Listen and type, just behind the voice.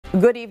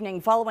Good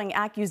evening. Following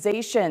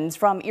accusations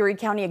from Erie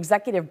County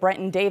Executive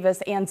Brenton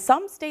Davis and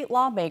some state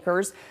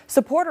lawmakers,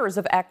 supporters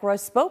of Ecgra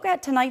spoke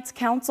at tonight's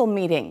council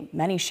meeting,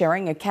 many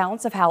sharing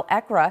accounts of how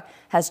Ecgra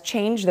has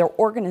changed their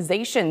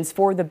organizations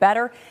for the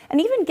better and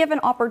even given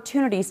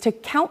opportunities to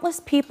countless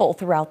people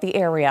throughout the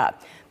area.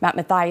 Matt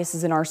Mathias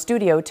is in our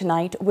studio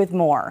tonight with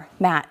more.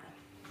 Matt.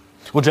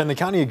 Well, Jen, the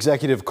county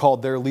executive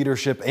called their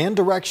leadership and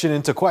direction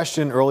into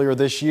question earlier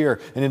this year,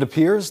 and it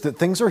appears that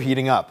things are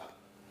heating up.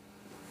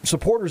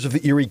 Supporters of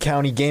the Erie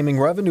County Gaming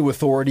Revenue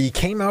Authority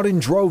came out in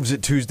droves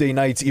at Tuesday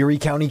night's Erie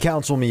County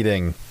Council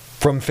meeting.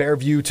 From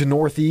Fairview to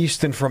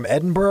Northeast and from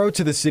Edinburgh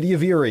to the city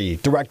of Erie,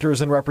 directors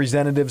and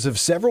representatives of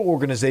several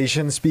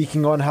organizations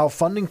speaking on how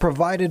funding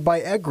provided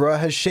by Ecgra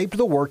has shaped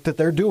the work that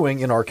they're doing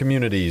in our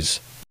communities.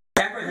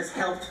 Ecgra has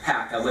helped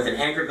PACA with an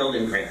anchor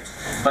building grant,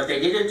 but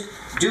they didn't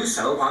do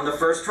so on the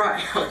first try.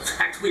 In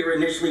fact, we were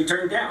initially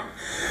turned down.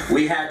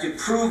 We had to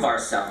prove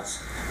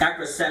ourselves.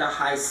 Ecgra set a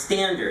high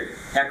standard.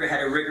 Ecgra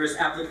had a rigorous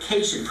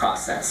application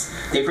process.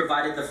 They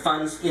provided the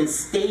funds in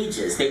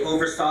stages. They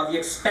oversaw the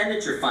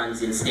expenditure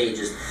funds in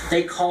stages.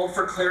 They called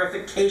for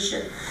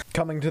clarification.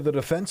 Coming to the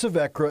defense of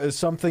Ecgra is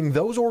something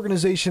those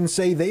organizations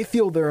say they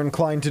feel they're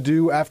inclined to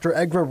do after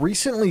Ecgra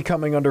recently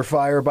coming under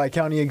fire by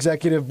County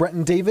Executive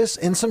Brenton Davis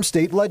and some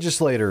state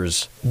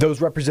legislators. Those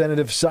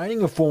representatives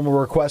signing a formal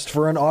request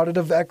for an audit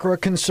of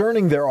Ecgra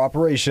concerning their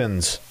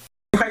operations.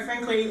 Quite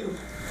frankly,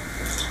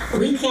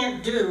 we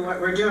can't do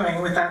what we're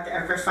doing without the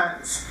Ecgra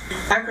funds.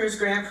 Ecgra's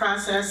grant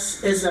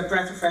process is a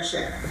breath of fresh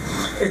air.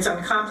 It's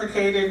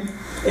uncomplicated,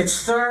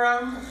 it's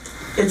thorough,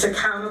 it's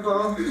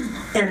accountable,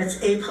 and it's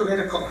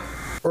apolitical.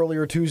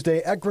 Earlier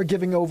Tuesday, Ecgra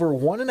giving over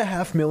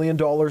 $1.5 million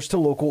to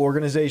local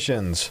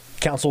organizations.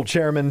 Council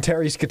Chairman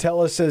Terry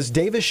Scatella says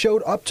Davis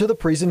showed up to the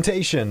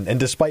presentation, and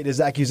despite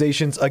his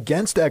accusations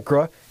against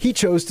Ecgra, he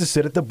chose to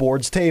sit at the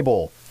board's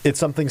table. It's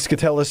something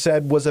Scatella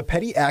said was a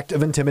petty act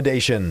of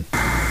intimidation.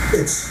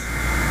 It's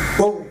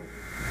bullying.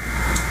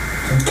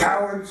 And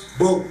cowards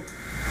bully.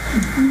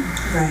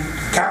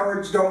 Right.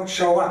 Cowards don't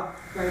show up.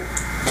 Right.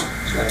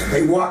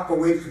 They walk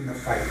away from the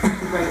fight.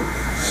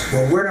 Right.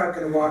 Well, we're not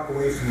going to walk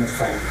away from the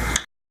fight.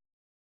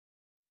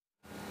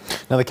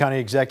 Now, the county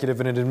executive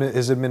and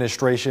his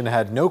administration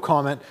had no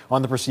comment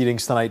on the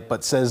proceedings tonight,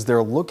 but says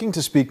they're looking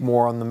to speak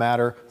more on the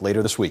matter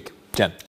later this week. Jen.